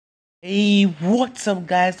Hey, what's up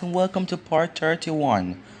guys and welcome to part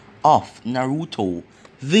 31 of Naruto,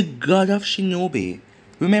 the God of Shinobi.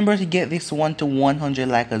 Remember to get this one to 100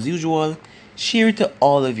 like as usual, share it to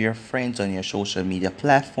all of your friends on your social media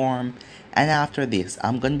platform, and after this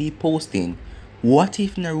I'm gonna be posting what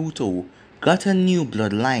if Naruto got a new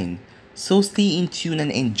bloodline, so stay in tune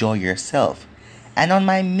and enjoy yourself. And on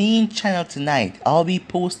my main channel tonight I'll be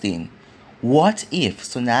posting what if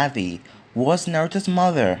Tsunade was Naruto's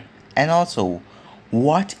mother? And also,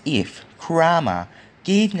 what if Kurama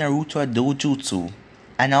gave Naruto a dojutsu?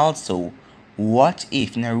 And also, what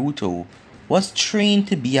if Naruto was trained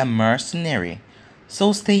to be a mercenary?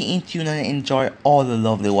 So stay in tune and enjoy all the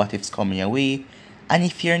lovely what ifs coming your way. And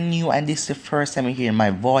if you're new and this is the first time you hear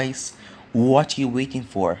my voice, what are you waiting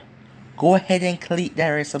for? Go ahead and click that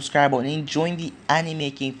red subscribe button and join the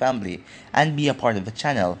Anime King family and be a part of the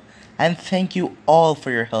channel. And thank you all for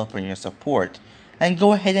your help and your support. And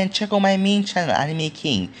go ahead and check out my main channel Anime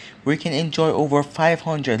King, where you can enjoy over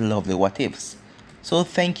 500 lovely what ifs. So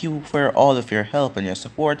thank you for all of your help and your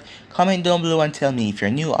support. Comment down below and tell me if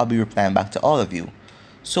you're new. I'll be replying back to all of you.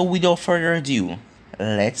 So without further ado,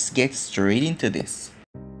 let's get straight into this.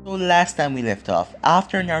 So last time we left off,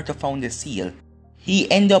 after Naruto found the seal,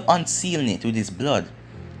 he ended up unsealing it with his blood,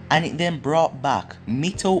 and it then brought back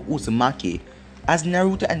Mito Uzumaki. As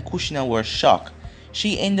Naruto and Kushina were shocked,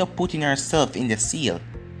 she ended up putting herself in the seal,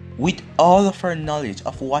 with all of her knowledge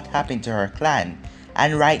of what happened to her clan,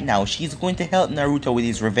 and right now she's going to help Naruto with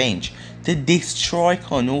his revenge to destroy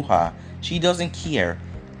Konoha. She doesn't care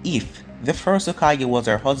if the first Hokage was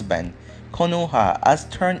her husband. Konoha has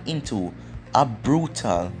turned into a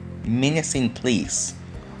brutal, menacing place.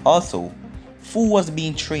 Also, Fu was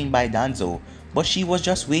being trained by Danzo, but she was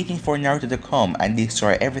just waiting for Naruto to come and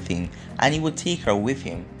destroy everything and he would take her with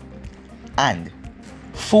him. And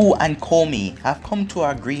Fu and Komi have come to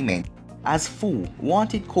an agreement, as Fu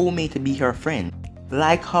wanted Komi to be her friend,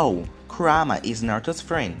 like how Kurama is Naruto's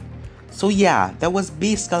friend. So yeah, that was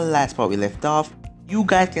basically the last part we left off. You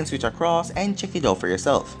guys can switch across and check it out for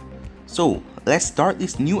yourself. So let's start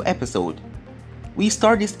this new episode. We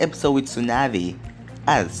start this episode with Tsunade,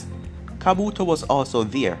 as Kabuto was also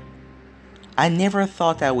there. I never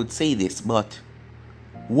thought I would say this, but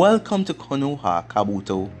welcome to Konoha,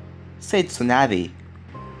 Kabuto, said Tsunade.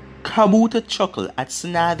 Kabuto chuckled at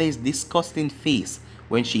Tsunade's disgusting face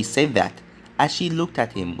when she said that, as she looked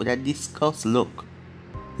at him with a disgusted look.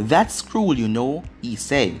 That's cruel, you know, he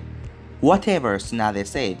said. Whatever, Tsunade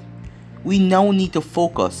said. We now need to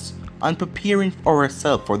focus on preparing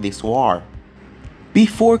ourselves for this war.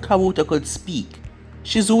 Before Kabuto could speak,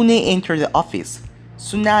 Shizune entered the office.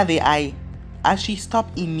 Tsunade as she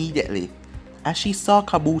stopped immediately, as she saw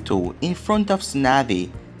Kabuto in front of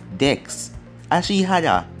Tsunade, Dex, as she had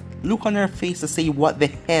a look on her face to say, what the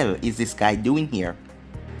hell is this guy doing here?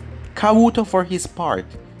 Kabuto for his part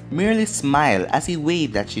merely smiled as he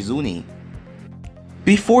waved at Shizune.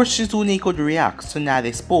 Before Shizune could react,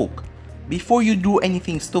 Tsunade spoke. Before you do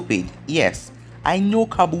anything stupid, yes, I know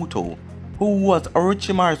Kabuto, who was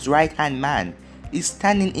Orochimaru's right hand man, is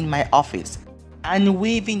standing in my office and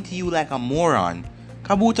waving to you like a moron.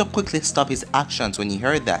 Kabuto quickly stopped his actions when he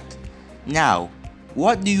heard that. Now,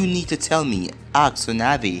 what do you need to tell me? Asked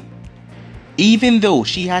Tsunade. Even though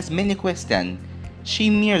she has many questions, she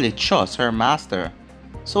merely trusts her master,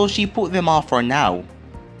 so she put them off for now.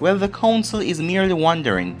 Well, the council is merely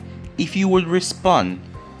wondering if you would respond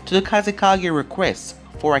to the Kazekage request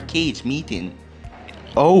for a cage meeting.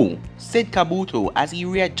 Oh, said Kabuto as he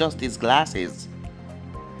readjusted his glasses.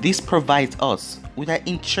 This provides us with an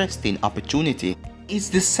interesting opportunity. Is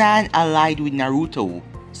the Sand allied with Naruto?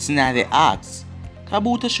 Tsunade asked.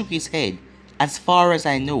 Kabuto shook his head. As far as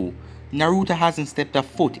I know, Naruto hasn't stepped a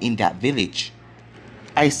foot in that village.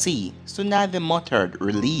 I see, Tsunade muttered,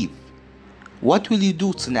 relieved. What will you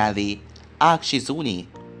do, Tsunade? Asked Shizune.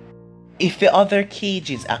 If the other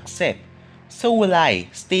cages accept, so will I,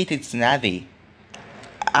 stated Tsunade.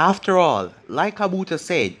 After all, like Kabuto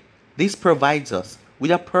said, this provides us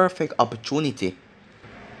with a perfect opportunity.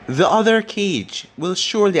 The other cage will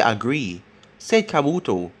surely agree, said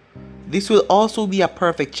Kabuto. This will also be a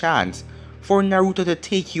perfect chance for Naruto to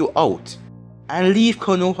take you out and leave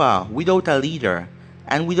Konoha without a leader,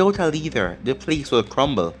 and without a leader the place will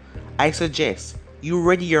crumble. I suggest you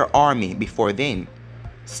ready your army before then.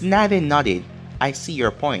 Tsunade nodded. I see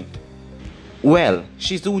your point. Well,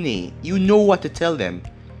 Shizune, you know what to tell them.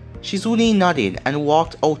 Shizune nodded and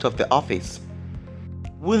walked out of the office.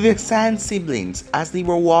 With the Sand siblings, as they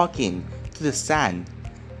were walking to the Sand,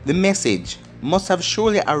 the message must have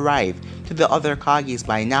surely arrived to the other Kages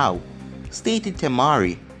by now, stated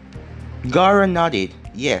Temari. Gaara nodded,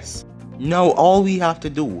 yes. Now all we have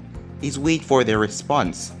to do is wait for their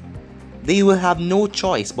response. They will have no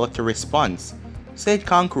choice but to respond, said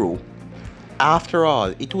Kankuro. After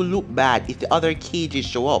all, it will look bad if the other cages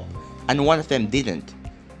show up and one of them didn't.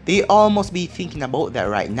 They all must be thinking about that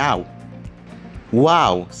right now.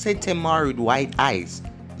 Wow, said Temari with wide eyes.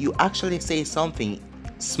 You actually say something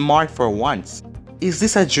smart for once. Is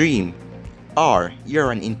this a dream? Or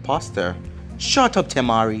you're an imposter? Shut up,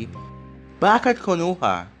 Temari. Back at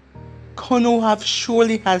Konoha. Konoha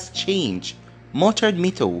surely has changed, muttered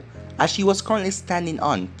Mito as she was currently standing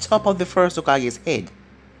on top of the first Hokage's head.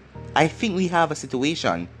 I think we have a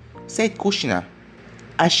situation, said Kushina,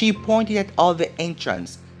 as she pointed at all the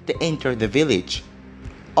entrants to enter the village.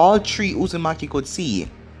 All three Uzumaki could see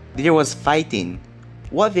there was fighting.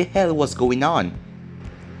 What the hell was going on?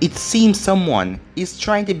 It seems someone is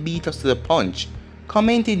trying to beat us to the punch,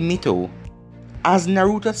 commented Mito, as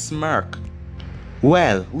Naruto smirked.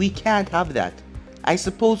 Well, we can't have that. I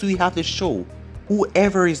suppose we have to show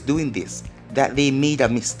whoever is doing this that they made a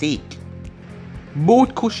mistake.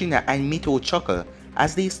 Both Kushina and Mito chuckled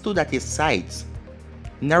as they stood at his sides.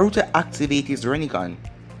 Naruto activated his Rinnegan.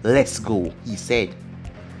 Let's go, he said.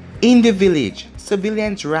 In the village,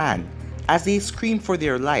 civilians ran as they screamed for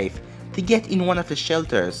their life to get in one of the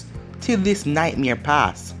shelters till this nightmare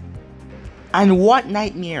passed. And what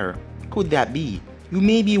nightmare could that be? You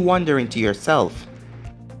may be wondering to yourself.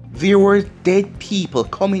 There were dead people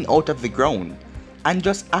coming out of the ground and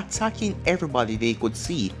just attacking everybody they could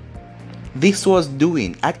see. This was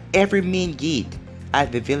doing at every main gate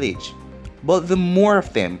at the village, but the more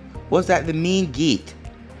of them was at the main gate.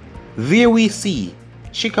 There we see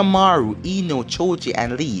Shikamaru, Ino, Choji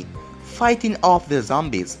and Lee fighting off the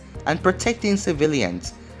zombies and protecting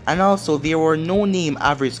civilians, and also there were no name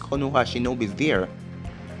average Konoha shinobis there.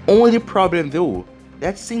 Only problem though,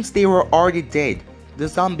 that since they were already dead, the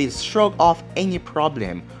zombies shrugged off any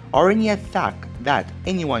problem or any attack that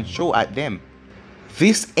anyone threw at them.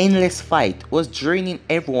 This endless fight was draining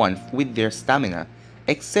everyone with their stamina,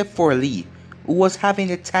 except for Lee, who was having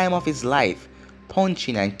the time of his life,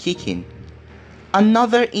 punching and kicking.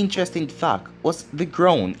 Another interesting fact was the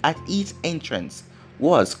ground at each entrance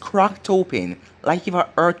was cracked open like if an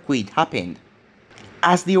earthquake happened,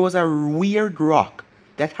 as there was a weird rock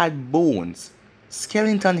that had bones,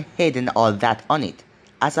 skeleton head and all that on it,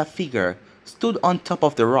 as a figure stood on top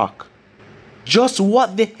of the rock. Just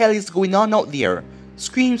what the hell is going on out there?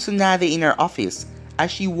 Screamed Tsunade in her office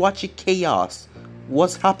as she watched the chaos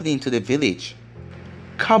was happening to the village.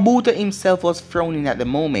 Kabuto himself was frowning at the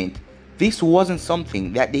moment. This wasn't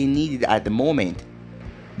something that they needed at the moment.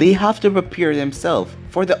 They have to prepare themselves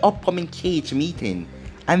for the upcoming cage meeting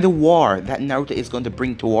and the war that Naruto is going to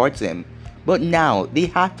bring towards them. But now they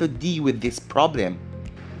have to deal with this problem.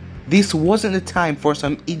 This wasn't the time for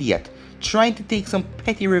some idiot trying to take some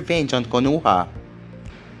petty revenge on Konoha.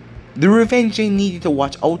 The revenge they needed to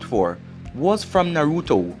watch out for was from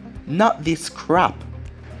Naruto, not this crap.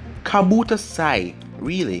 Kabuto sighed,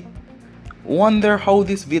 really. Wonder how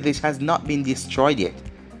this village has not been destroyed yet.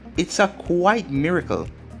 It's a quite miracle,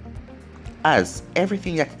 as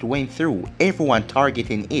everything that it went through, everyone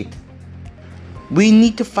targeting it. We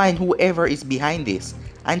need to find whoever is behind this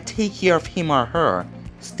and take care of him or her,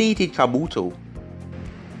 stated Kabuto.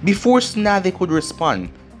 Before Tsunade could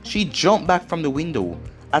respond, she jumped back from the window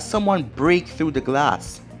as someone break through the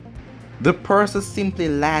glass. The person simply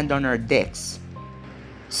landed on her decks.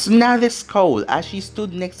 Tsunade scowled as she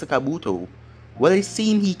stood next to Kabuto. Well, it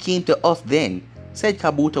seemed he came to us then, said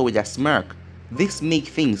Kabuto with a smirk. This makes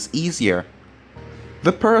things easier.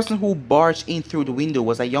 The person who barged in through the window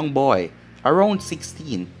was a young boy, around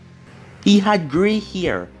 16. He had grey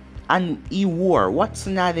hair and he wore what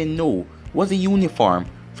Tsunade knew was a uniform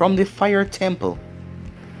from the Fire Temple.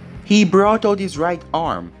 He brought out his right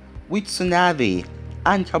arm, which Tsunade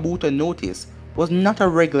and Kabuto noticed was not a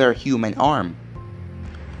regular human arm.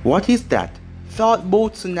 What is that? Thought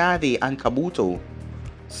both Tsunade and Kabuto.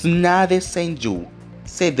 Tsunade Senju,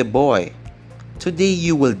 said the boy. Today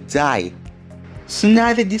you will die.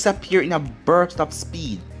 Tsunade disappeared in a burst of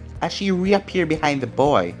speed as she reappeared behind the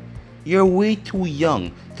boy. You're way too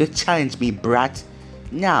young to challenge me, brat.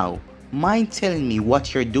 Now, mind telling me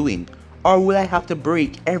what you're doing, or will I have to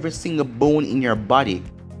break every single bone in your body?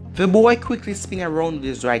 The boy quickly spun around with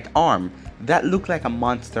his right arm that looked like a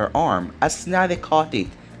monster arm as Tsunade caught it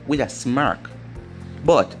with a smirk.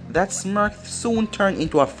 But that smirk soon turned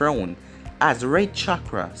into a frown as red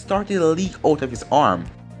chakra started to leak out of his arm.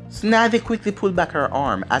 Tsunade quickly pulled back her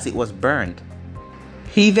arm as it was burned.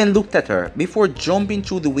 He then looked at her before jumping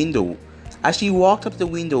through the window as she walked up the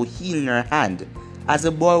window, heel in her hand, as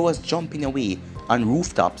the boy was jumping away on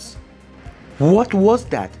rooftops. What was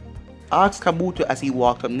that? Asked Kabuto as he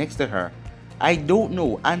walked up next to her. I don't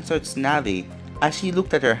know, answered Tsunade as she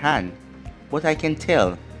looked at her hand. But I can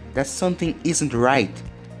tell that something isn't right.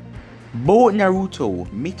 Both Naruto,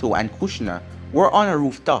 Mito, and Kushina were on a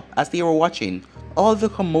rooftop as they were watching all the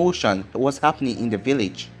commotion that was happening in the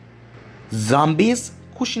village. Zombies?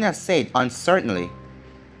 Kushina said uncertainly.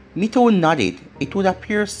 Mito nodded. It would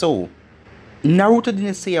appear so. Naruto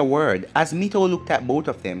didn't say a word as Mito looked at both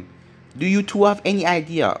of them. Do you two have any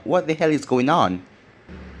idea what the hell is going on?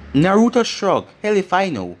 Naruto shrugged. Hell if I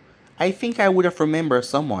know. I think I would have remembered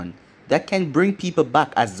someone that can bring people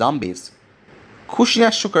back as zombies.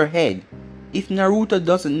 Kushina shook her head. If Naruto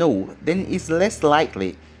doesn't know, then it's less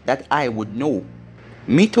likely that I would know.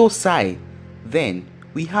 Mito sighed. Then,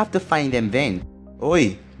 we have to find them then.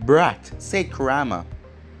 Oi, brat, said Kurama.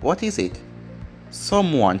 What is it?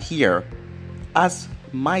 Someone here has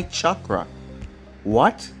my chakra.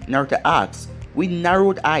 What? Naruto asked, with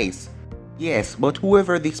narrowed eyes. Yes, but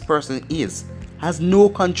whoever this person is has no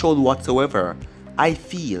control whatsoever. I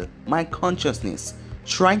feel my consciousness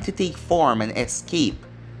trying to take form and escape.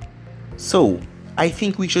 So, I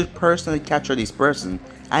think we should personally capture this person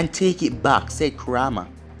and take it back, said Kurama.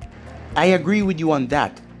 I agree with you on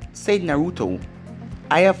that, said Naruto.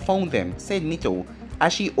 I have found them, said Mito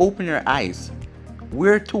as she opened her eyes.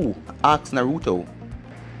 Where to? Asked Naruto.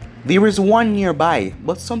 There is one nearby,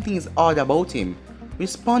 but something is odd about him,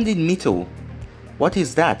 responded Mito. What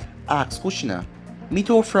is that? Asked Kushina.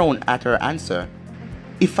 Mito frowned at her answer.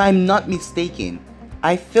 If I'm not mistaken,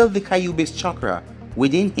 I felt the Kyuubi's chakra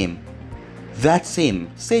within him. That's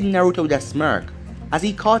him, said Naruto with a smirk as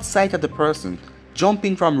he caught sight of the person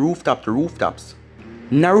jumping from rooftop to rooftops.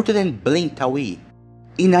 Naruto then blinked away.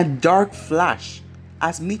 In a dark flash,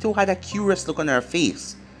 as Mito had a curious look on her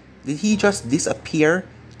face. Did he just disappear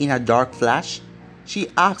in a dark flash? She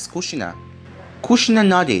asked Kushina. Kushina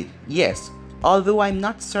nodded. Yes, although I'm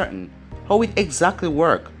not certain how it exactly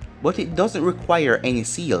worked, but it doesn't require any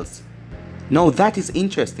seals. Now that is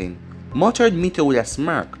interesting, muttered Mito with a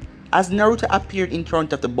smirk as Naruto appeared in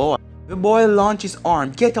front of the boy. The boy launched his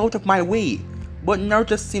arm. Get out of my way! But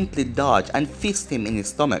Naruto simply dodged and fisted him in his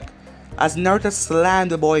stomach as Naruto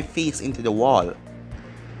slammed the boy's face into the wall.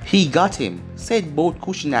 He got him, said both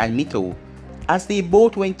Kushina and Mito as they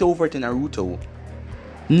both went over to Naruto.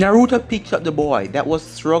 Naruto picked up the boy that was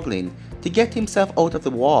struggling to get himself out of the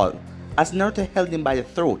wall as Naruto held him by the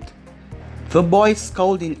throat. The boy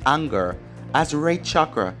scowled in anger as red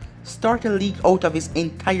chakra started to leak out of his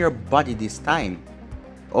entire body this time.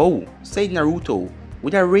 Oh, said Naruto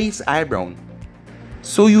with a raised eyebrow.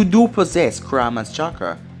 So you do possess Kurama's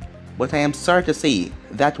chakra, but I am sorry to say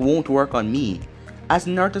that won't work on me, as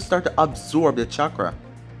Naruto started to absorb the chakra.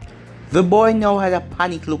 The boy now had a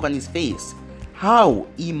panicked look on his face. How?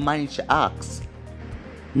 He managed to ask.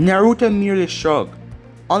 Naruto merely shrugged.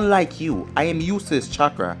 Unlike you, I am used to this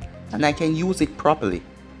chakra and I can use it properly.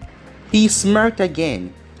 He smirked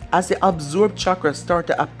again as the absorbed chakra started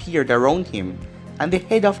to appear around him and the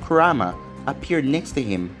head of Kurama appeared next to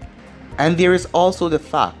him. And there is also the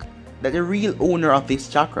fact that the real owner of this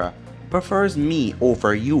chakra prefers me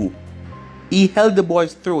over you. He held the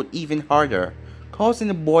boy's throat even harder, causing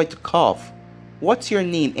the boy to cough. What's your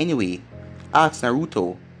name anyway? Asked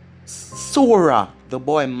Naruto. Sora, the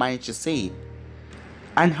boy managed to say.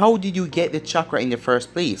 And how did you get the chakra in the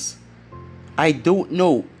first place? I don't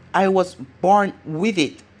know. I was born with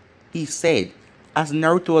it, he said, as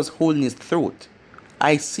Naruto was holding his throat.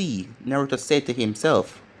 I see, Naruto said to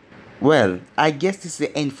himself. Well, I guess this is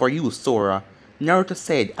the end for you, Sora, Naruto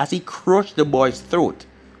said as he crushed the boy's throat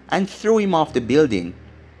and threw him off the building.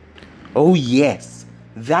 Oh yes,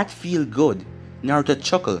 that feels good, Naruto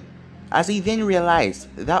chuckled, as he then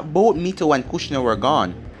realized that both Mito and Kushina were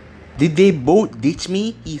gone. Did they both ditch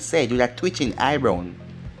me? He said with a twitching eyebrow.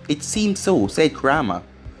 It seems so, said Kurama.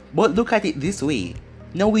 But look at it this way.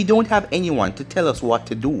 Now we don't have anyone to tell us what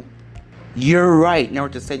to do. You're right,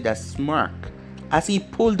 Naruto said with a smirk, as he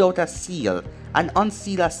pulled out a seal and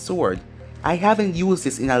unsealed a sword. I haven't used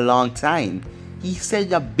this in a long time, he said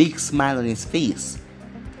with a big smile on his face.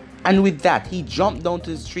 And with that, he jumped down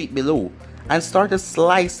to the street below and started to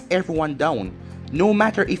slice everyone down, no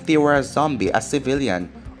matter if they were a zombie, a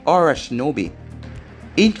civilian, or a shinobi.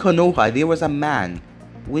 In Konoha, there was a man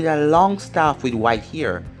with a long staff with white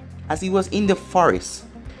hair as he was in the forest.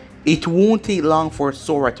 It won't take long for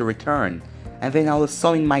Sora to return, and then I will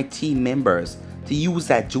summon my team members to use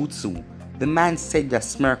that jutsu, the man said with a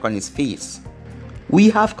smirk on his face. We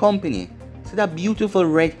have company, said a beautiful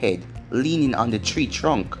redhead leaning on the tree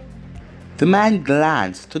trunk. The man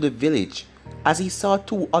glanced to the village as he saw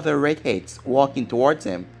two other redheads walking towards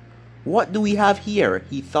him. What do we have here?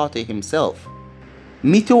 He thought to himself.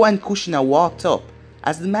 Mito and Kushina walked up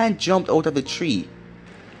as the man jumped out of the tree,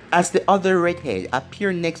 as the other redhead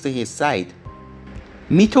appeared next to his side.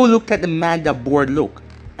 Mito looked at the man that bored look,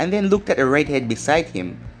 and then looked at the redhead beside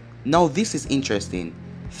him. Now this is interesting,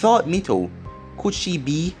 thought Mito. Could she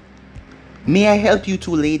be? May I help you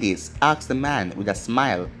two ladies? Asked the man with a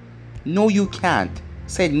smile. No, you can't,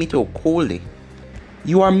 said Mito coldly.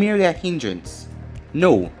 You are merely a hindrance.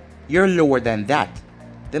 No, you're lower than that.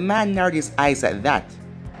 The man narrowed his eyes at that.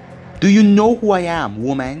 Do you know who I am,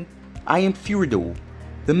 woman? I am Furido,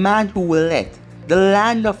 the man who will let the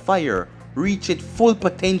land of fire reach its full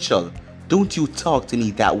potential. Don't you talk to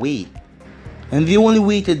me that way. And the only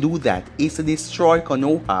way to do that is to destroy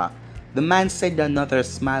Konoha, the man said with another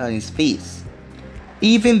smile on his face.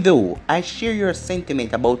 Even though I share your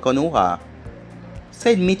sentiment about Konoha,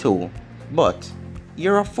 said Mito, but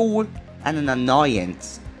you're a fool and an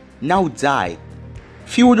annoyance. Now die.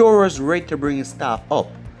 Fyodor was ready to bring his staff up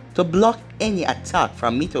to block any attack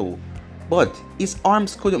from Mito, but his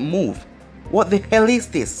arms couldn't move. What the hell is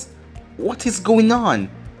this? What is going on?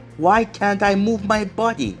 Why can't I move my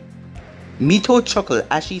body? Mito chuckled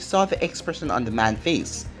as she saw the expression on the man's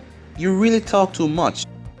face. You really talk too much.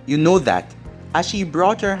 You know that, as she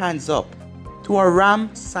brought her hands up to a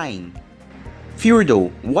ram sign.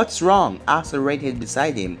 Furido, what's wrong? Asked the redhead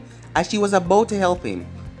beside him as she was about to help him,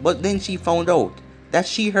 but then she found out that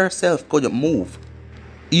she herself couldn't move.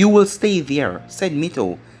 You will stay there, said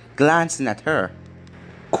Mito, glancing at her.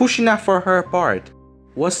 Kushina, for her part,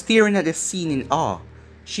 was staring at the scene in awe.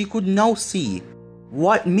 She could now see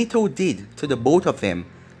what Mito did to the both of them,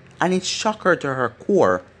 and it shocked her to her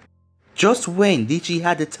core. Just when did she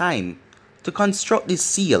have the time to construct this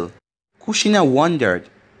seal? Kushina wondered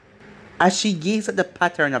as she gazed at the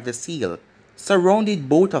pattern of the seal surrounded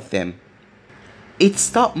both of them. Its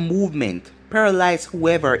stopped movement paralyzed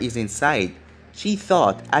whoever is inside, she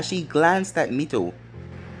thought as she glanced at Mito.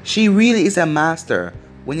 She really is a master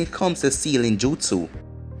when it comes to sealing jutsu.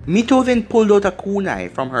 Mito then pulled out a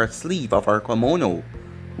kunai from her sleeve of her kimono.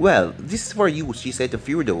 Well, this is for you, she said to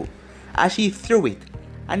Furido as she threw it,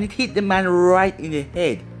 and it hit the man right in the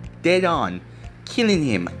head, dead on, killing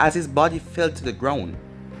him as his body fell to the ground.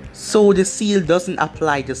 So the seal doesn't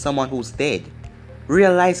apply to someone who's dead,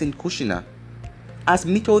 realizing Kushina. As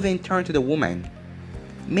Mito then turned to the woman.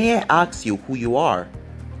 May I ask you who you are?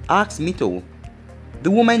 Asked Mito.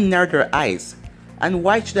 The woman narrowed her eyes. And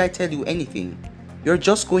why should I tell you anything? You're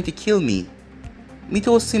just going to kill me.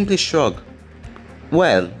 Mito simply shrugged.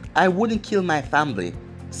 Well, I wouldn't kill my family,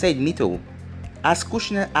 said Mito, as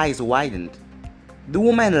Kushina's eyes widened. The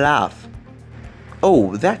woman laughed.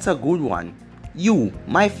 Oh, that's a good one. You,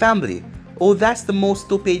 my family. Oh, that's the most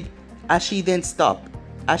stupid. As she then stopped,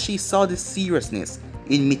 as she saw the seriousness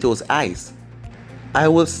in Mito's eyes. I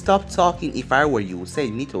will stop talking if I were you, said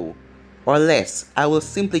Mito, or less, I will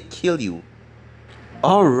simply kill you.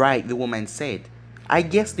 Alright, the woman said. I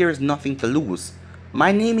guess there is nothing to lose.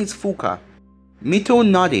 My name is Fuka. Mito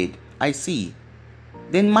nodded. I see.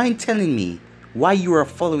 Then mind telling me why you are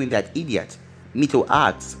following that idiot? Mito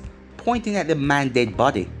asked, pointing at the man's dead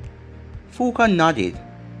body. Fuka nodded.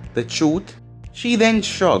 The truth? She then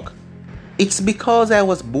shrugged. It's because I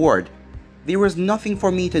was bored. There was nothing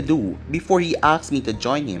for me to do before he asked me to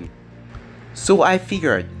join him. So I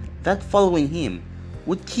figured that following him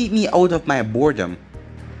would keep me out of my boredom.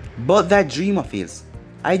 But that dream of his,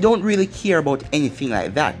 I don't really care about anything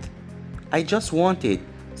like that. I just wanted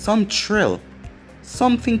some thrill,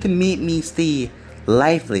 something to make me stay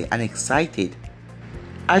lively and excited.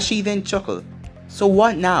 As she then chuckled, so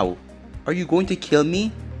what now? Are you going to kill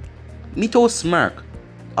me? Mito smirked.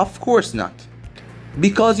 Of course not.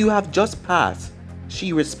 Because you have just passed,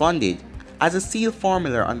 she responded as a seal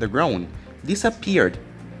formula on the ground disappeared.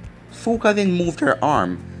 Fuka then moved her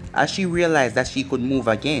arm as she realized that she could move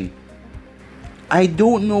again. I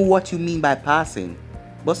don't know what you mean by passing,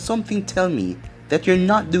 but something tell me that you're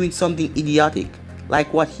not doing something idiotic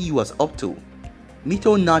like what he was up to.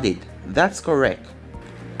 Mito nodded. That's correct.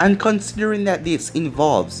 And considering that this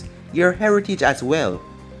involves your heritage as well,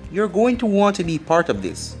 you're going to want to be part of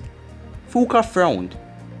this. Fuka frowned.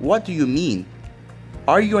 What do you mean?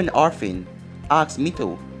 Are you an orphan? Asked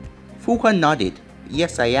Mito. Fuka nodded.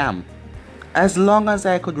 Yes, I am. As long as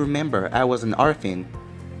I could remember, I was an orphan,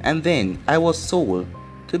 and then I was sold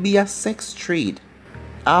to be a sex trade.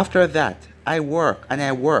 After that, I work and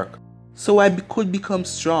I work, so I could become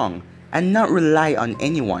strong and not rely on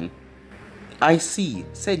anyone. I see,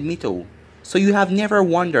 said Mito. So you have never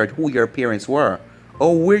wondered who your parents were,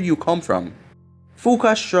 or where you come from?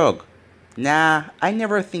 Fuka shrugged. Nah, I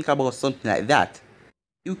never think about something like that.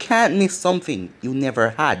 You can't miss something you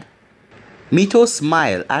never had. Mito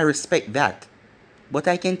smiled. I respect that. But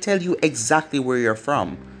I can tell you exactly where you're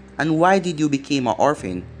from. And why did you become an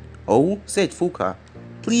orphan? Oh, said Fuka.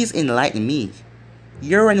 Please enlighten me.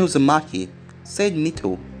 You're an Uzumaki, said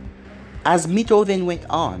Mito. As Mito then went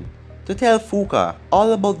on to tell Fuka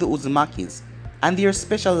all about the Uzumakis and their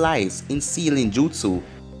specialized in sealing jutsu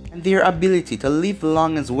and their ability to live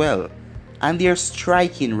long as well and their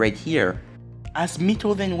striking red hair. As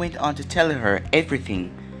Mito then went on to tell her everything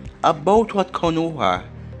about what Konoha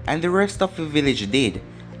and the rest of the village did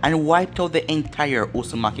and wiped out the entire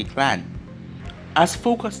Uzumaki clan. As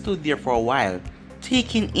Fuka stood there for a while,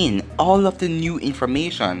 taking in all of the new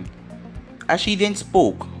information. As she then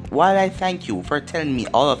spoke, while I thank you for telling me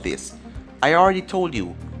all of this, I already told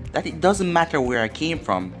you that it doesn't matter where I came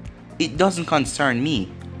from, it doesn't concern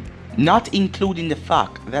me. Not including the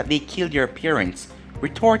fact that they killed your parents,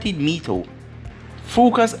 retorted Mito.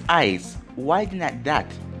 Fuka's eyes widened at that.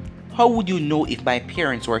 How would you know if my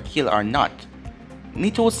parents were killed or not?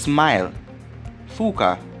 Mito smiled.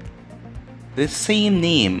 Fuka, the same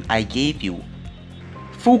name I gave you.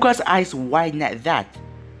 Fuka's eyes widened at that,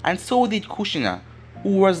 and so did Kushina,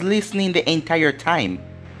 who was listening the entire time.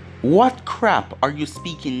 What crap are you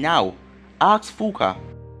speaking now? Asked Fuka.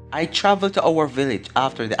 I traveled to our village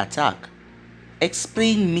after the attack,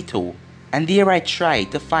 explained Mito, and there I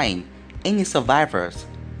tried to find any survivors,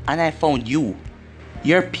 and I found you.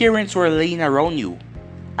 Your parents were laying around you,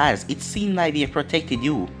 as it seemed like they protected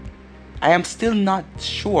you. I am still not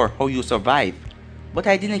sure how you survived, but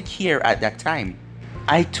I didn't care at that time.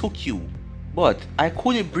 I took you, but I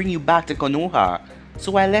couldn't bring you back to Konoha,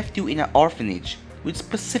 so I left you in an orphanage with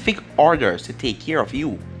specific orders to take care of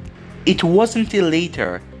you. It wasn't till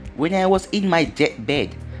later, when I was in my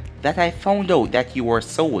deathbed, that I found out that you were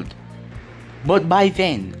sold. But by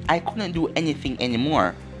then, I couldn't do anything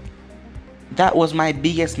anymore. That was my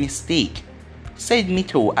biggest mistake, said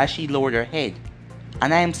Mito as she lowered her head,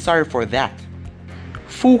 and I am sorry for that.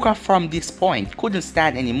 Fuka from this point couldn't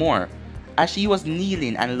stand anymore, as she was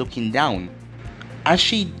kneeling and looking down, as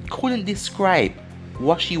she couldn't describe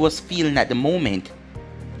what she was feeling at the moment.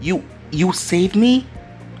 You saved me?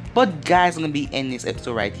 But guys, I'm gonna be ending this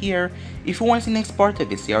episode right here. If you want to see the next part of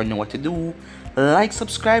this, you already know what to do. Like,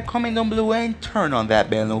 subscribe, comment down below, and turn on that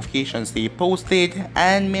bell notification to stay posted.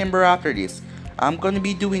 And remember, after this, I'm gonna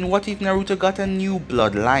be doing what if Naruto got a new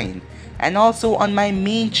bloodline. And also on my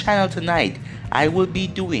main channel tonight, I will be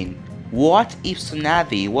doing what if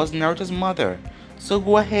Tsunade was Naruto's mother. So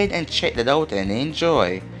go ahead and check that out and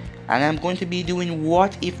enjoy. And I'm going to be doing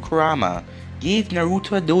what if Kurama gave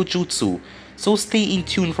Naruto a dojutsu. So stay in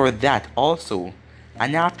tune for that also.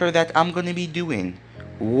 And after that, I'm gonna be doing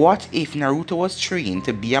what if Naruto was trained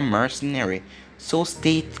to be a mercenary. So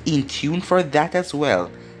stay in tune for that as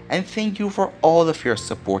well. And thank you for all of your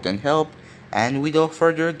support and help. And without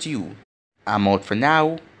further ado, I'm out for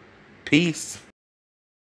now. Peace.